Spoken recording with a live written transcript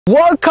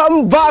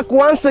Welcome back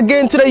once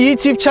again to the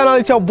YouTube channel.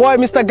 It's your boy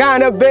Mr.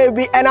 Ghana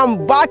baby, and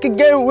I'm back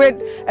again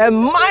with a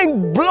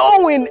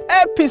mind-blowing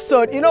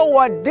episode. You know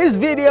what, this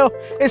video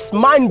is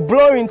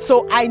mind-blowing,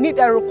 so I need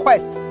a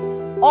request.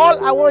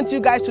 All I want you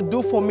guys to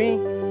do for me,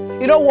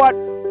 you know what,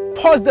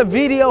 pause the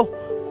video,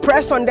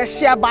 press on the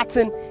share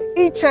button.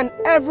 Each and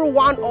every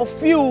one of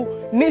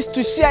you needs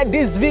to share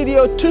this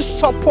video to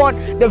support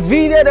the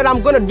video that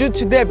I'm gonna do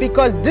today,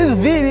 because this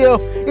video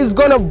is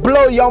gonna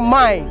blow your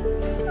mind.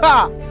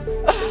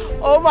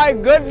 Oh my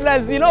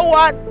goodness, you know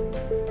what?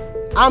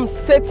 I'm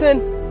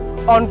sitting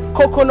on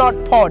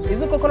coconut pod.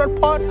 Is it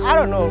coconut pod? I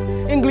don't know.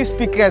 English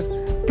speakers,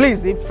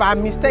 please, if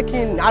I'm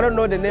mistaken, I don't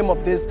know the name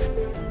of this.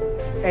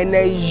 And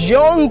a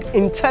young,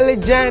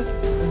 intelligent,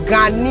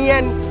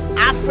 Ghanaian,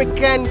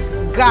 African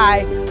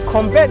guy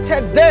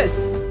converted this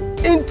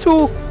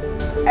into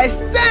a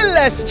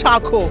stainless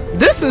charcoal.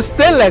 This is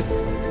stainless.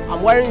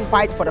 I'm wearing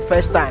white for the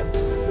first time.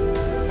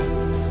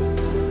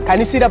 Can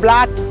you see the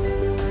black?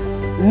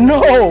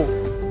 No.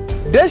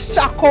 This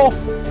charcoal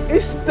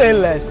is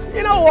stainless.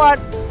 You know what?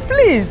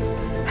 Please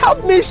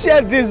help me share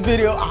this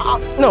video.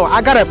 No,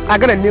 I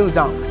gotta kneel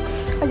down.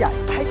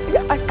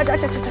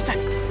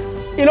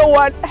 You know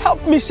what?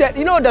 Help me share.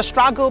 You know the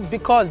struggle,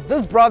 because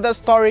this brother's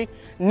story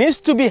needs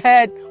to be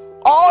heard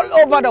all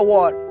over the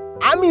world.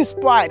 I'm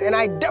inspired, and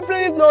I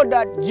definitely know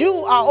that you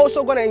are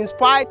also gonna be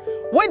inspired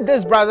with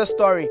this brother's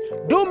story.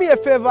 Do me a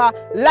favor,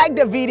 like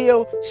the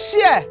video,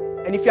 share.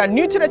 And if you are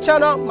new to the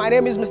channel, my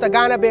name is Mr.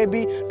 Ghana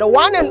Baby, the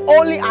one and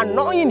only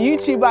annoying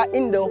YouTuber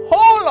in the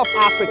whole of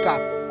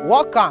Africa.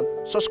 Welcome,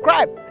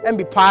 subscribe, and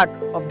be part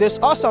of this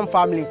awesome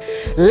family.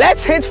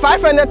 Let's hit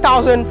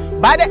 500,000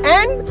 by the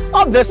end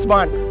of this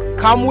month.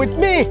 Come with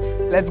me.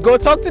 Let's go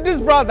talk to this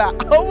brother.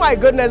 Oh my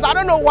goodness, I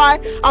don't know why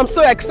I'm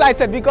so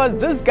excited, because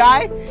this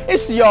guy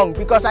is young.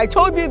 Because I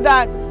told you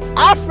that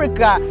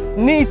Africa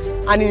needs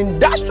an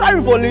industrial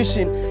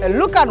revolution, and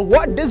look at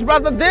what this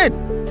brother did.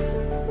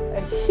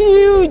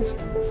 Huge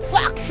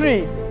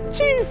factory.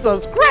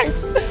 Jesus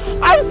Christ,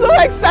 I'm so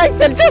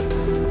excited. Just,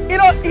 you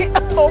know,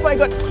 oh my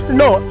God.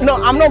 No,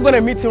 I'm not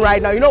gonna meet him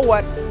right now. You know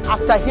what,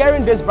 after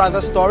hearing this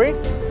brother's story,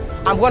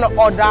 I'm gonna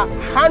order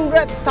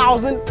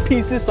 100,000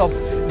 pieces of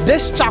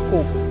this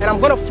charcoal, and I'm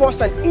gonna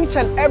force on each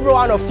and every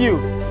one of you.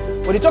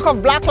 When you talk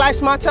of Black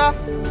Lives Matter,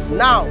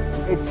 now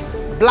it's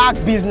Black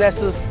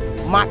Businesses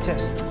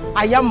Matters.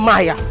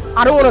 Aiyawodemaya.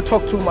 I don't want to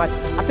talk too much.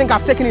 I think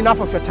I've taken enough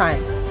of your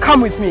time.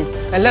 Come with me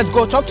and let's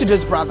go talk to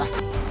this brother.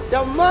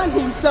 The man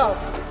himself.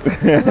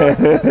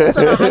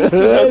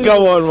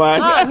 Come on, man.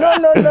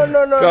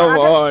 No. Come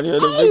on, you're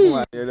the big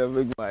man. You're the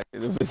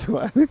big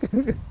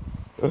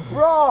man.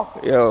 Bro.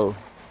 Yo,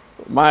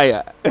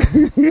 Maya.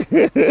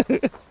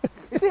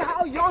 You see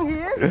how young he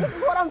is? This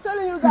is what I'm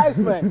telling you guys,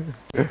 man.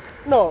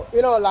 No,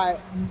 you know, like,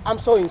 I'm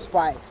so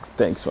inspired.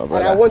 Thanks, my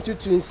brother. And I want you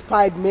to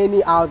inspire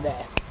many out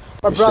there.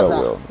 But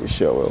brother, you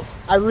sure will.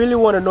 I really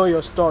want to know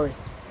your story.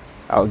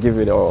 I'll give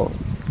it all.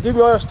 Give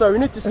me all your story. You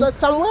need to start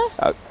somewhere?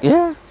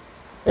 Yeah.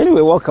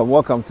 Anyway,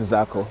 welcome to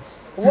Zako.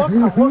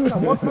 Welcome to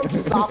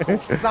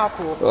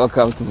Zako.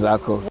 Welcome to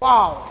Zako.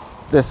 Wow.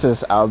 This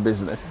is our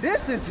business.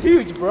 This is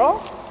huge,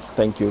 bro.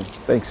 Thank you.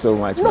 Thanks so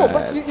much, No,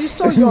 man. but you're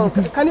so young.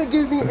 Can you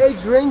give me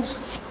age range?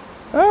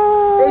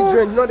 Age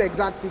range, not the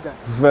exact figure.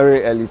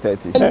 Very early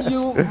 30s. And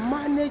you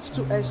managed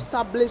to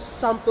establish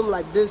something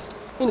like this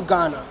in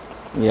Ghana.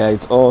 Yeah,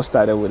 it all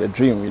started with a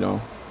dream, you know.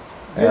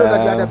 Do you know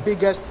that you're the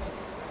biggest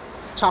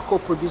charcoal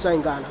producer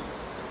in Ghana?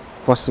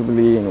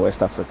 Possibly in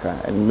West Africa,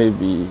 and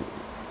maybe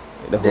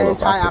the whole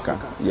of Africa.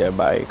 Yeah,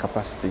 by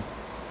capacity.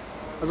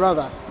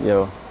 Brother.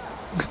 Yo.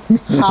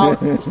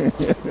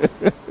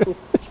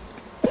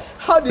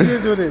 How did you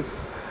do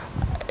this?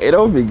 It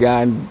all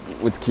began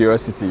with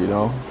curiosity, you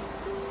know.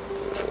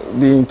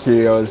 Being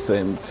curious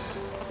and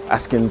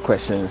asking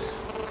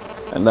questions,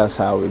 and that's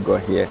how we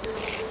got here.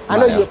 I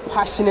know you're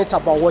passionate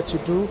about what you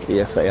do.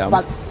 Yes, I am.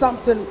 But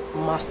something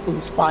must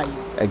inspire you.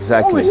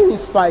 Exactly. What really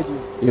inspired you?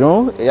 You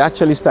know, it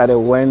actually started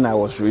when I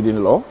was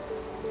reading law.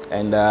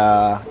 And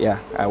yeah,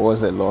 I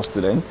was a law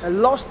student. A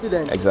law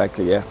student?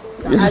 Exactly, yeah.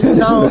 Are you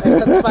now a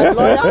certified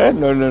lawyer?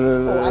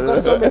 No. I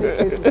got so many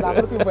cases. I'm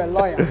looking for a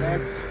lawyer,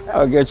 man.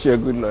 I'll get you a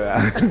good lawyer.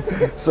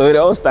 So it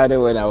all started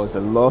when I was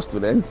a law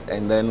student,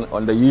 and then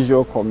on the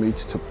usual commute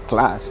to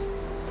class,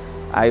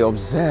 I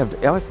observed,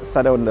 I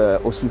started on the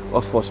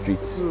Oxford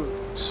Street.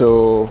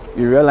 So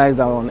you realize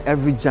that on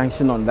every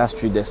junction on that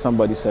street, there's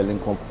somebody selling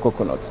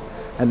coconuts.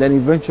 And then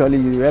eventually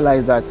you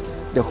realize that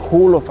the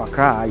whole of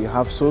Accra, you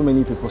have so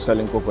many people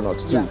selling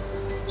coconuts too. Yeah.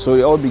 So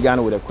it all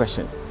began with a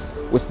question.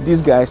 With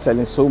these guys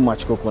selling so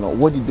much coconut,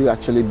 what did they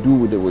actually do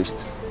with the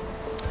waste?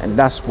 And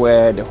that's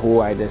where the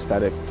whole idea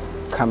started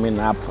coming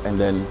up. And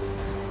then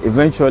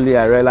eventually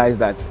I realized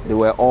that they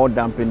were all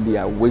dumping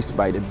their waste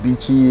by the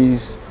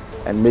beaches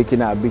and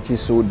making our beaches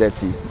so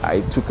dirty.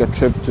 I took a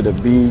trip to the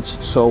beach,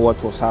 saw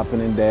what was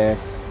happening there,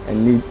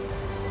 and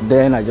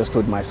then I just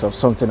told myself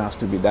something has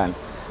to be done.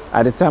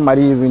 At the time, I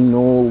didn't even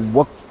know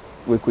what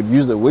we could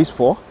use the waste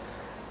for,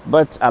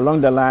 but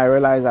along the line, I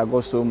realized I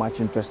got so much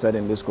interested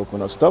in this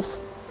coconut stuff.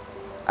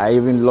 I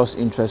even lost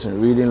interest in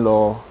reading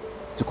law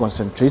to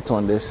concentrate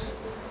on this.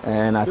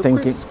 And I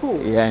think,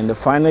 yeah, in the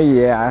final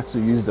year, I had to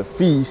use the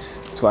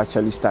fees to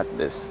actually start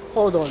this.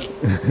 Hold on.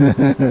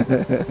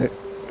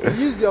 You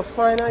used your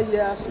final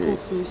year school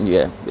fees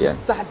to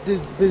start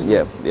this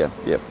business. Yeah.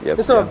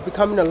 Instead of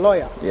becoming a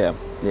lawyer. Yeah.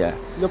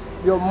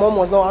 Your mom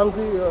was not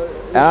angry?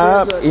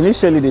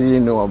 Initially, they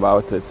didn't know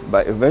about it,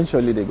 but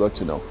eventually they got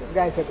to know. This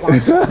guy is a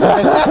gangster.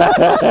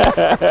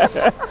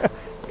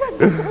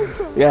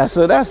 Yeah,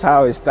 so that's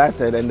how it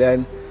started. And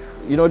then,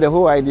 you know, the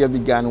whole idea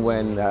began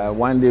when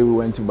one day we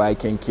went to buy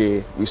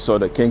kenke. We saw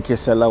the kenke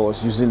seller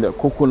was using the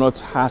coconut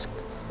husk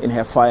in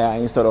her fire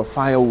instead of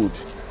firewood.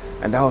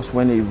 And that was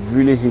when it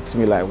really hit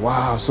me like,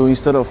 wow, so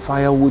instead of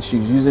firewood,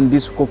 she's using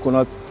this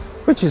coconut,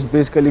 which is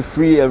basically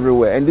free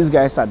everywhere. And these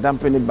guys are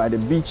dumping it by the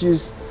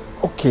beaches.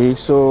 Okay,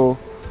 so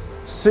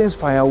since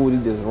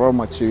firewood is raw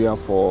material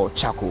for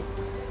charcoal,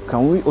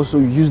 can we also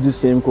use the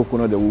same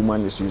coconut the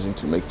woman is using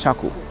to make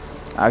charcoal?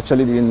 I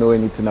actually didn't know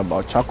anything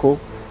about charcoal.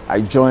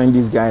 I joined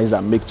these guys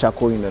that make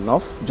charcoal in the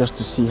north just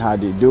to see how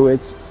they do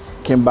it.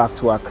 Came back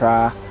to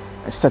Accra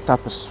and set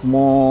up a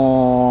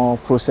small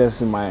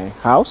process in my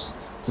house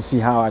to see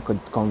how I could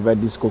convert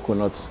these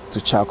coconuts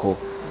to charcoal.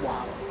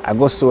 Wow. I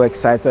got so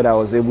excited I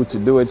was able to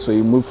do it. So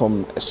you move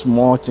from a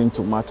small tin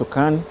tomato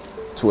can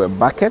to a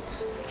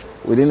bucket.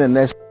 Within the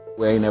next week,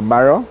 we're in a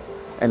barrel.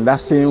 And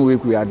that same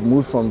week, we had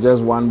moved from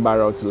just one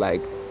barrel to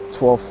like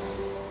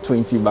 12,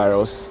 20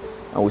 barrels.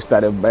 And we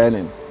started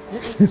burning.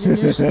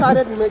 You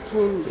started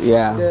making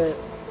the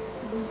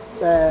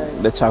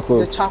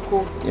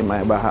charcoal in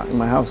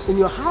my house. In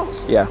your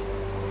house? Yeah.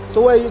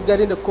 So where are you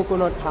getting the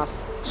coconut husk?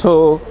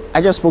 So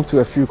I just spoke to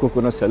a few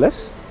coconut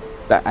sellers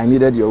that I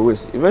needed your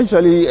waste.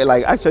 Eventually,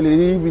 actually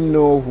didn't even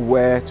know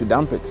where to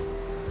dump it.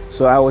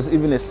 So I was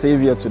even a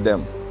savior to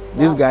them. Wow.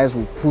 These guys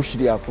would push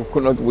their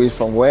coconut waste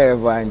from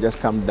wherever and just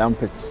come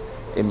dump it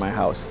in my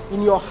house.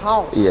 In your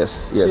house? Yes.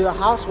 So your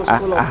house was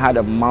full of... I had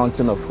a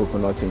mountain of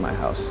coconut in my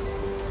house.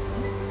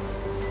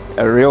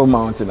 A real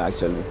mountain,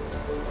 actually.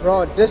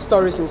 Bro, this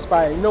story is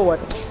inspiring. You know what?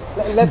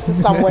 Let's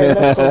see somewhere.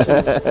 Let's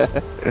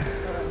continue.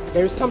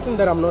 There is something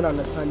that I'm not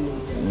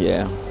understanding.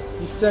 Yeah.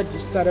 You said you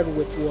started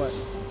with what?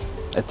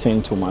 A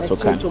tin tomato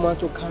can. A tin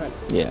tomato can.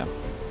 Yeah.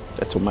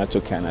 A tomato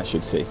can, I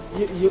should say.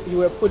 You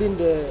were putting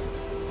the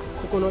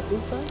coconut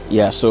inside?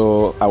 Yeah,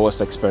 so I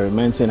was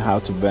experimenting how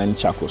to burn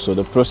charcoal. So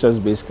the process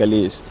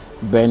basically is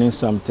burning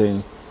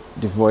something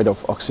devoid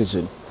of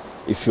oxygen.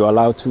 If you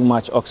allow too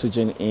much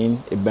oxygen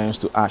in, it burns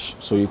to ash.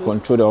 So you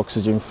control the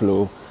oxygen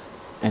flow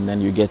and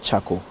then you get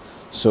charcoal.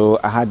 So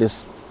I had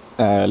this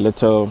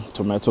little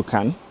tomato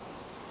can,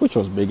 which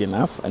was big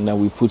enough, and then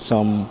we put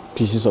some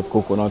pieces of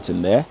coconut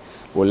in there.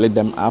 We'll lit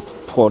them up,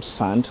 poured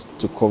sand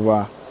to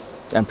cover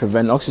and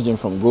prevent oxygen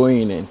from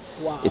going in.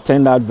 Wow. It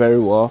turned out very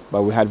well,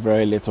 but we had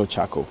very little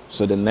charcoal.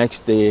 So the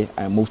next day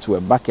I moved to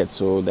a bucket.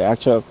 So the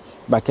actual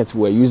bucket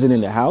we were using in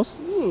the house,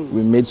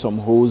 we made some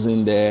holes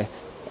in there,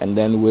 and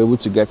then we were able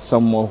to get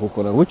some more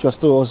coconut, which was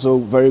still also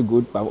very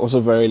good, but also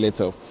very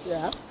little.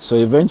 Yeah. So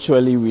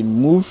eventually we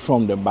moved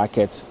from the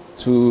bucket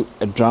to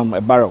a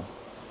barrel.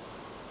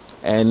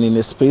 And in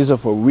the space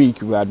of a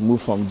week, we had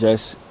moved from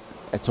just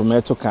a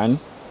tomato can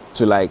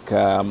to like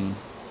 10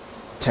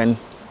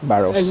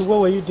 barrels. And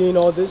what were you doing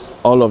all this?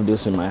 All of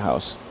this in my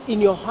house.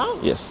 In your house?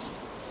 Yes.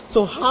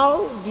 So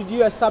how did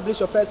you establish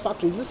your first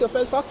factory? Is this your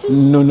first factory?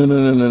 No.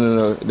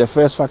 The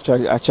first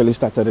factory actually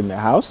started in the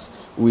house.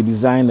 We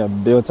designed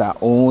and built our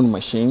own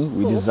machine.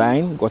 We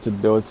got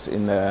it built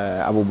in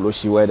Abu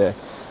Bloshi where the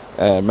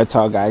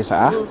metal guys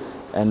are.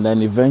 And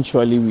then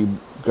eventually we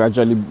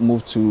gradually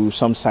moved to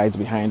some sites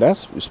behind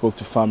us. We spoke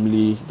to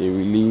family, they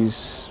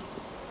released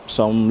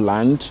some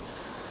land,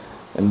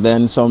 and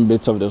then some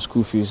bits of the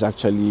school fees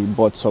actually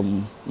bought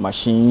some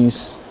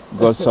machines,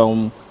 got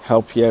some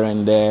help here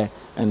and there,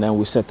 and then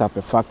we set up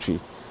a factory,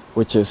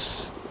 which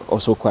is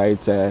also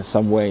quite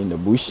somewhere in the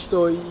bush.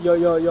 So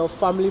your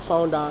family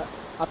found out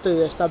after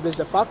you established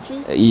the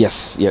factory?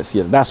 Yes.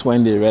 That's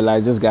when they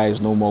realized this guy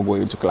is no more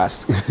going to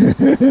class.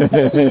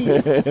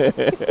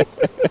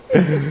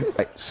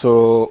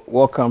 So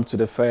welcome to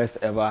the first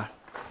ever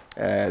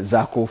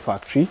Zako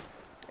factory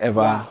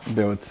ever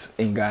built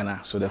in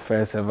Ghana. So the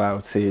first ever, I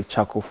would say,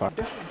 charcoal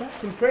factory.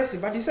 That's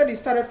impressive. But you said you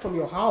started from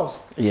your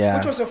house. Yeah.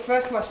 Which was your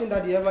first machine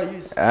that you ever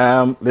used?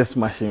 This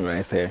machine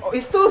right there. Oh,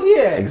 it's still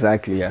here?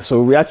 Exactly, yeah.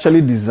 So we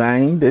actually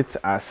designed it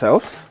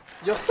ourselves.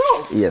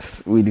 Yourself?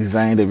 Yes, we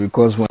designed it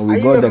because when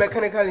we got the... Are you a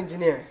mechanical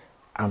engineer?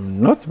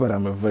 I'm not, but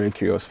I'm a very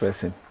curious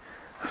person.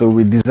 So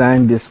we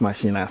designed this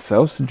machine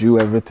ourselves, drew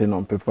everything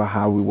on paper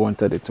how we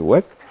wanted it to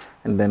work,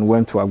 and then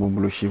went to Abu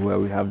Bloshi where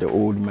we have the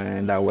old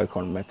men that work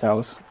on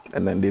metals,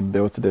 and then they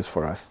built this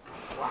for us.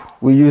 Wow.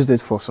 We used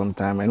it for some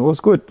time and it was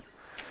good.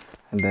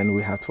 And then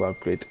we had to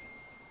upgrade.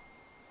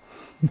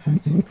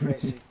 That's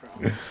impressive,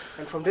 bro.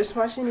 And from this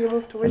machine you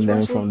moved to which machine?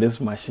 And then from this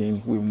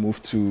machine we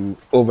moved to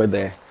over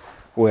there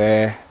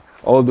where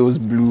all those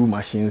blue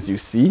machines you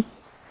see.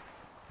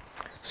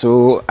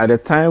 So at the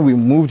time we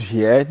moved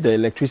here, the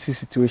electricity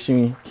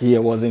situation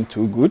here wasn't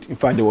too good. In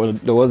fact, there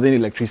wasn't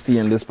electricity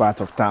in this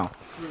part of town.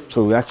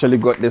 So we actually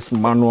got this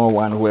manual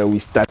one where we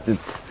started,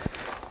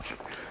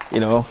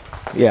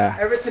 yeah.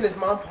 Everything is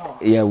manpower.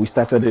 Yeah, we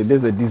started it.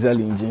 There's a diesel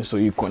engine, so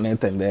you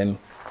connect and then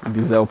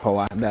diesel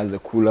power. That's the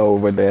cooler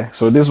over there.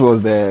 So this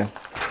was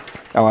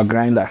our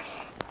grinder.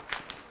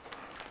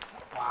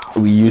 Wow.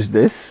 We use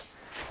this.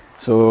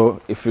 So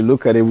if you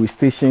look at it, we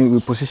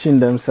position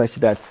them such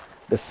that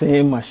the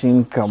same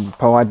machine can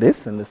power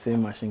this and the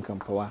same machine can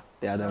power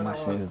the other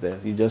machines there.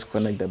 You just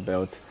connect the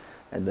belt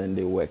and then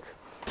they work.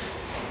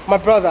 My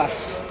brother,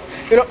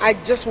 I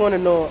just want to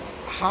know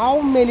how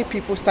many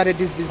people started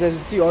this business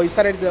with you, or you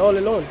started it all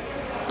alone?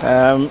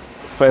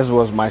 First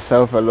was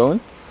myself alone.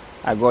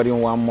 I got in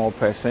one more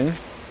person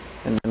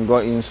and then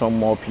got in some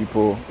more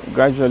people.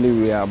 Gradually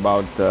we are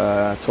about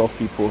 12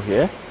 people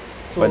here.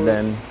 But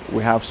then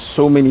we have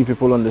so many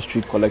people on the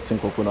street collecting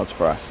coconuts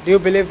for us. Do you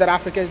believe that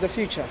Africa is the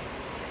future?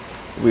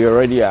 We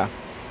already are.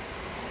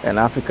 And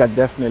Africa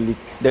definitely,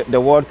 the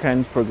world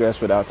can't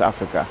progress without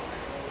Africa.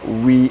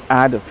 We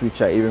are the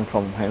future even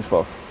from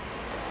henceforth.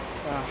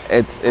 Wow.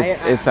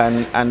 It's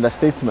an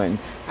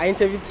understatement. I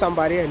interviewed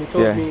somebody and he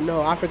told me,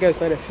 no, Africa is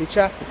not the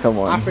future. Come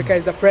on. Africa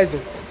is the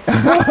present.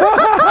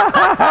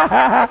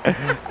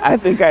 I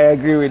think I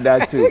agree with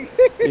that too.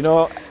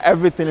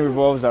 Everything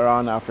revolves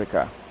around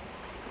Africa.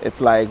 It's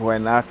like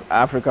when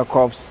Africa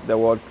coughs, the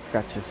world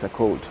catches a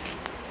cold.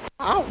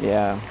 Wow.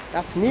 Yeah.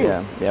 That's new.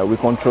 Yeah. We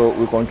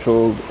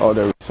control all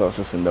the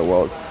resources in the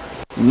world.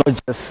 Not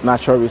just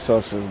natural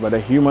resources, but the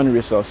human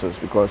resources,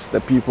 because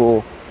the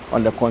people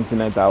on the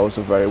continent are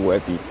also very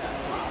worthy.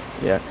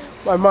 Yeah.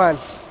 My man.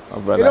 My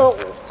brother.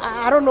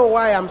 I don't know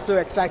why I'm so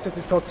excited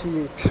to talk to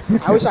you.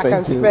 I wish I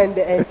can spend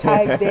the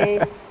entire day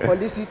on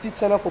this YouTube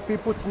channel for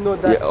people to know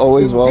that. You're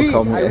always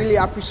welcome. I really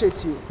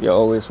appreciate you. You're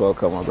always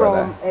welcome, my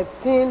brother. From a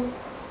tin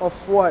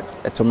of what?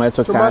 A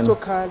tomato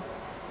can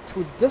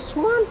to this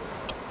one.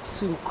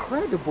 It's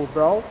incredible,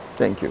 bro.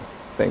 Thank you.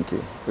 Really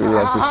appreciate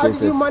it. How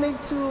did you manage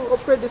to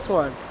operate this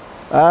one?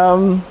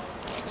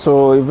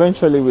 So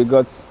eventually we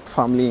got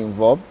family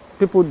involved.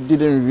 People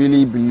didn't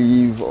really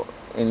believe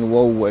in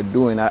what we were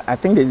doing. I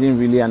think they didn't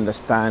really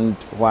understand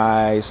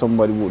why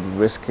somebody would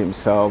risk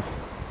himself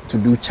to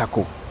do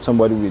charcoal.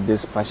 Somebody with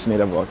this passionate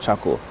about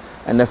charcoal.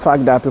 And the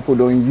fact that people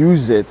don't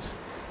use it,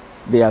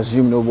 they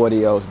assume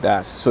nobody else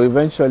does. So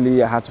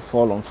eventually I had to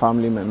fall on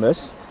family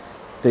members,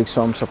 take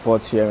some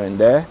support here and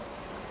there,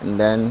 and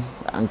then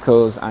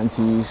uncles,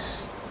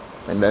 aunties,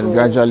 and then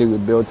gradually we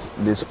built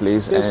this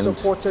place. They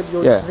supported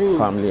your dream.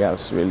 Family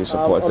has really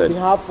supported. On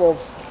behalf of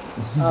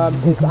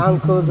his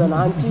uncles and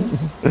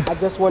aunties, I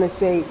just want to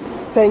say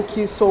thank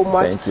you so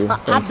much. Thank you.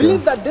 I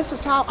believe that this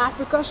is how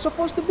Africa is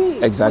supposed to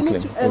be. Exactly. We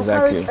need to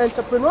encourage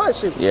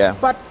entrepreneurship. Yeah.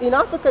 But in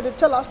Africa, they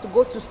tell us to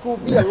go to school,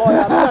 be a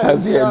lawyer,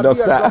 be a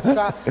doctor. And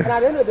at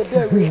the end of the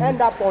day, we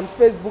end up on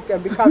Facebook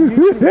and become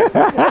YouTubers.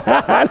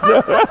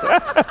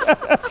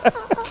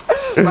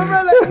 My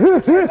brother,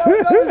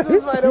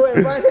 by the way,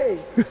 but hey,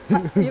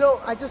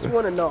 I just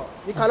want to know.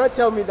 You cannot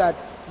tell me that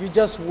you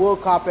just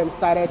woke up and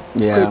started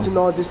creating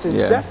all these things.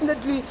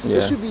 Definitely,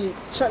 there should be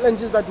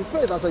challenges that you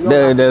face as a young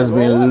entrepreneur. There's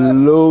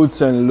been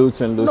loads and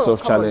loads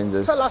of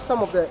challenges. Tell us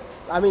some of the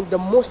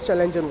most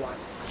challenging one.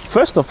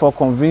 First of all,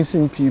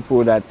 convincing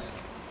people that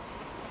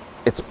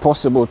it's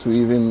possible to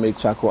even make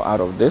charcoal out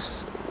of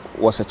this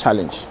was a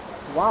challenge.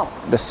 Wow.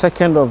 The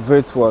second of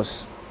it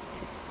was,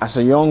 as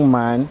a young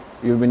man,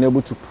 you've been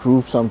able to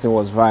prove something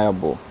was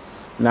viable.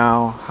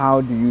 Now,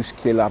 how do you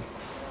scale up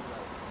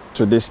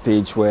to this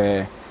stage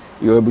where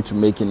you're able to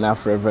make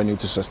enough revenue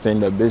to sustain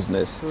the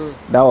business?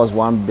 That was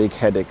one big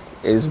headache.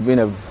 It's been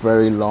a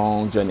very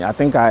long journey. I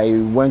think I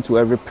went to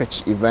every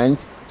pitch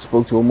event,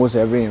 spoke to almost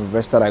every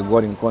investor I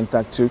got in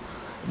contact to,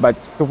 but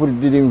people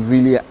didn't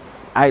really,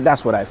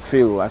 that's what I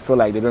feel. I feel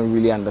like they don't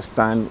really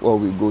understand what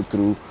we go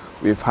through.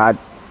 We've had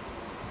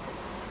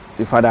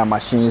our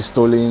machines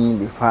stolen,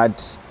 we've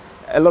had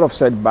a lot of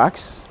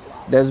setbacks.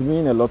 There's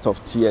been a lot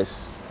of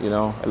tears,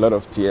 a lot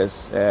of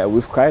tears.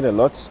 We've cried a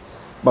lot,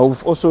 but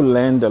we've also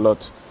learned a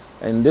lot.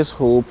 And this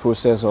whole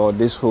process or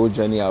this whole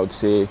journey, I would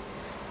say,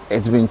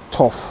 it's been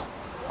tough,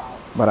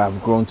 but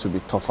I've grown to be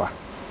tougher.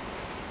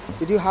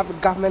 Did you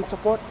have government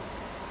support?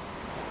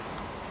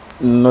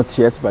 Not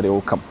yet, but it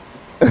will come.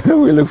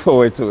 We look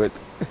forward to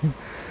it.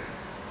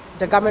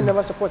 The government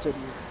never supported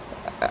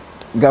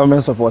you?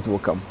 Government support will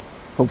come,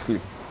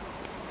 hopefully.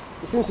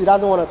 It seems he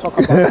doesn't want to talk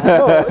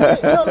about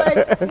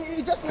that. No,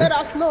 you just let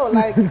us know,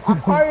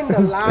 acquiring the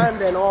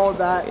land and all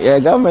that. Yeah,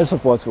 government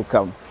support will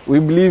come. We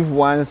believe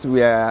once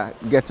we are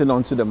getting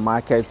onto the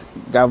market,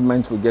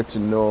 government will get to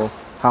know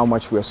how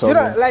much we're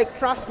solving.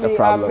 Trust me,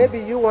 maybe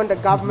you want the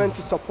government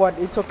to support,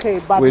 it's okay.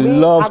 But we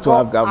love to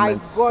have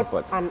government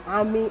support. I got an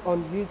army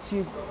on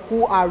YouTube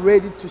who are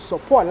ready to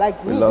support.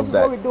 We love this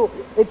is what we do.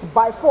 It's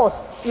by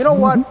force. You know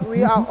what?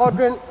 We are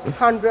ordering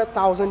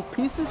 100,000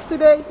 pieces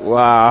today.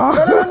 Wow.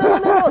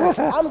 No.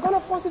 I'm going to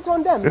force it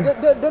on them.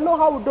 They know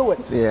how we do it.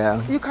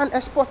 Yeah. You can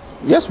export.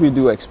 Yes, we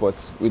do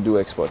export. We do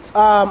export.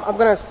 I'm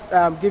going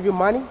to give you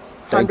money,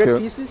 100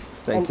 pieces.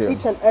 Thank you.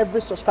 Each and every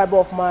subscriber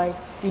of mine,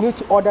 you need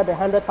to order the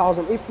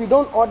 100,000. If you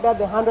don't order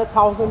the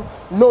 100,000,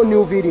 no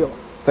new video.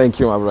 Thank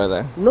you, my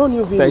brother. No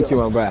new video. Thank you,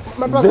 my brother.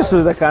 My brother. This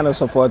is the kind of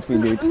support we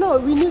need. No,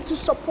 we need to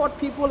support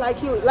people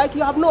like you. Like,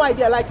 you have no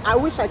idea. Like, I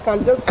wish I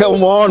can just...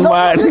 Come on,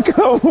 man.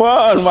 Come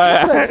on,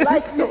 man. Listen,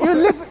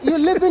 like, you're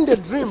living the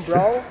dream,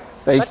 bro.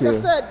 Thank you. Like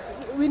I said,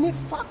 we need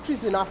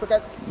factories in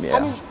Africa. Yeah. I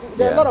mean,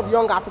 there are a lot of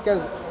young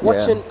Africans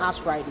watching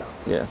us right now.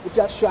 Yeah. If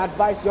you should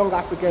advise young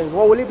Africans,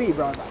 what will it be,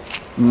 brother?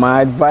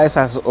 My advice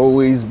has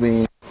always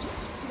been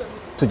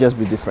to just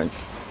be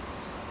different.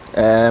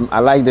 I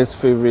like this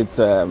favorite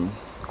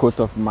quote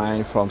of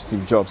mine from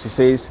Steve Jobs. He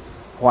says,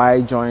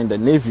 why join the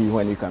Navy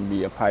when you can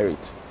be a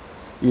pirate?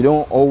 You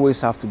don't always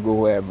have to go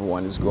where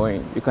everyone is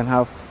going. You can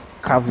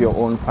carve your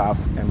own path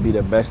and be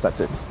the best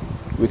at it.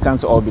 We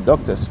can't all be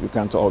doctors. We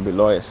can't all be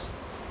lawyers.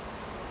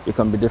 You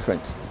can be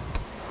different.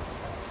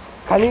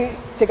 Can you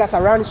take us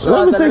around?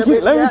 Let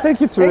me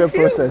take you through the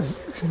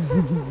process.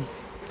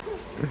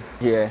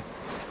 Here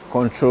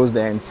controls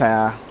the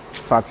entire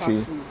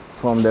factory,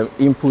 from the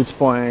input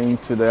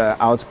point to the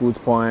output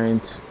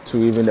point to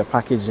even the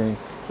packaging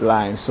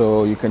line.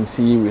 So you can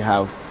see we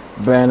have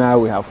burner,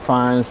 we have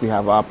fans, we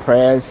have our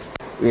press,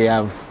 we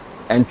have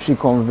entry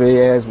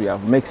conveyors, we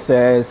have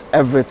mixers,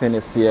 everything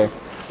is here.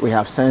 We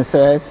have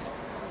sensors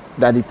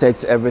that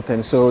detects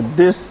everything. So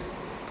this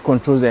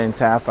controls the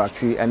entire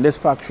factory, and this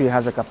factory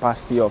has a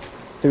capacity of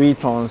 3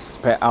 tons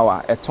per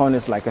hour. A ton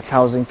is like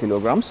 1,000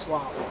 kilograms.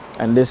 Wow.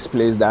 And this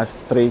place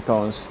does 3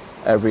 tons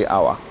every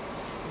hour.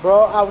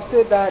 Bro, I would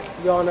say that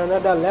you're on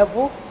another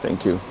level.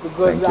 Thank you.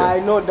 Because I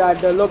know that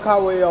the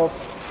local way of,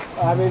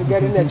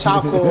 getting a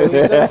charcoal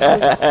is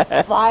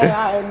just fire,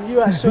 and you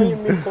are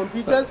showing me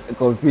computers.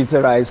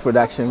 Computerized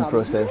production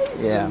process.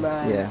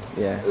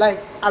 Yeah. Like,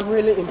 I'm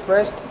really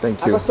impressed. Thank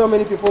you. I got so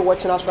many people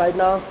watching us right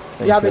now.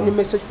 Do you have any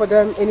message for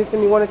them?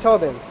 Anything you want to tell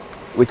them?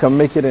 We can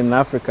make it in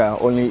Africa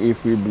only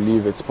if we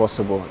believe it's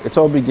possible. It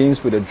all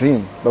begins with a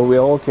dream, but we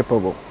are all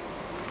capable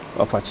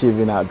of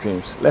achieving our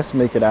dreams. Let's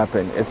make it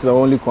happen. It's the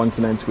only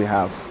continent we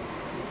have.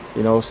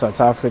 You know,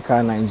 South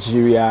Africa,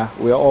 Nigeria,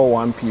 we're all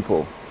one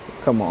people.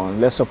 Come on,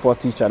 let's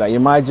support each other.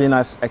 Imagine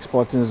us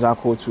exporting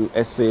Zako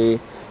to SA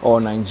or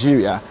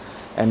Nigeria,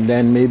 and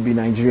then maybe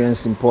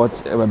Nigerians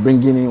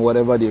bringing in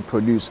whatever they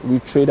produce. We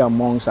trade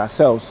amongst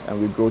ourselves and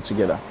we grow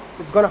together.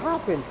 It's gonna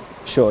happen.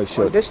 Sure,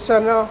 sure. On this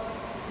channel,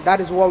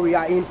 that is what we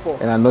are in for.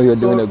 And I know you're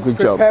doing a good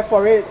job. Prepare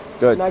for it.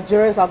 Good.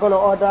 Nigerians are gonna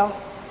order.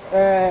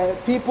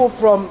 People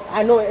from,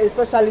 I know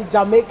especially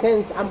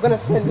Jamaicans, I'm gonna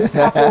send this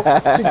taco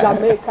to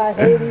Jamaica,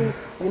 Haiti,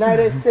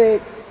 United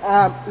States.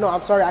 No,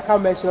 I'm sorry, I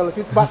can't mention all of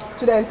it, but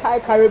to the entire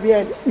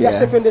Caribbean, we are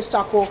shipping this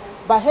taco.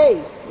 But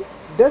hey,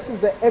 this is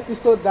the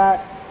episode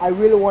that I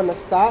really want to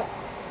start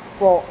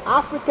for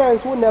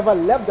Africans who never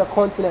left the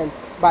continent,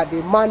 but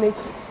they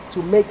managed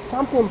to make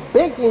something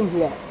big in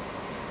here.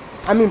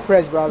 I'm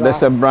impressed, brother.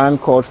 There's a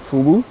brand called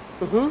Fubu.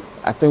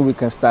 I think we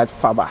can start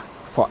Faba,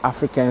 for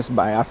Africans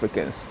by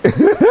Africans.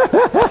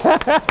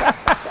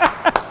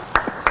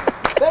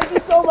 Thank you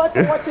so much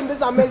for watching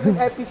this amazing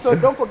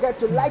episode. Don't forget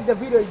to like the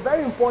video, it's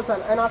very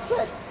important. And I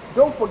said,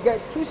 don't forget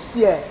to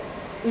share.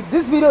 If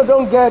this video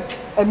don't get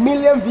 1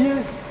 million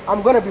views,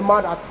 I'm gonna be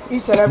mad at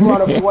each and every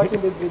one of you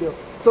watching this video.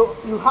 So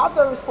you have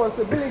the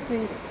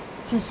responsibility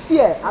to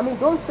share.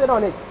 Don't sit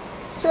on it.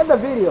 Share the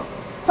video.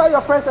 Tell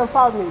your friends and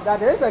family that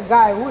there is a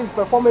guy who is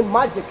performing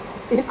magic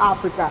in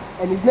Africa,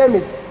 and his name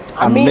is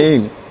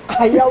Amin.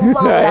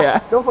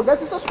 Aiyawodemaya. Don't forget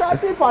to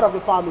subscribe, be part of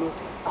the family.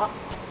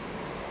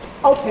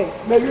 Okay,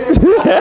 maybe.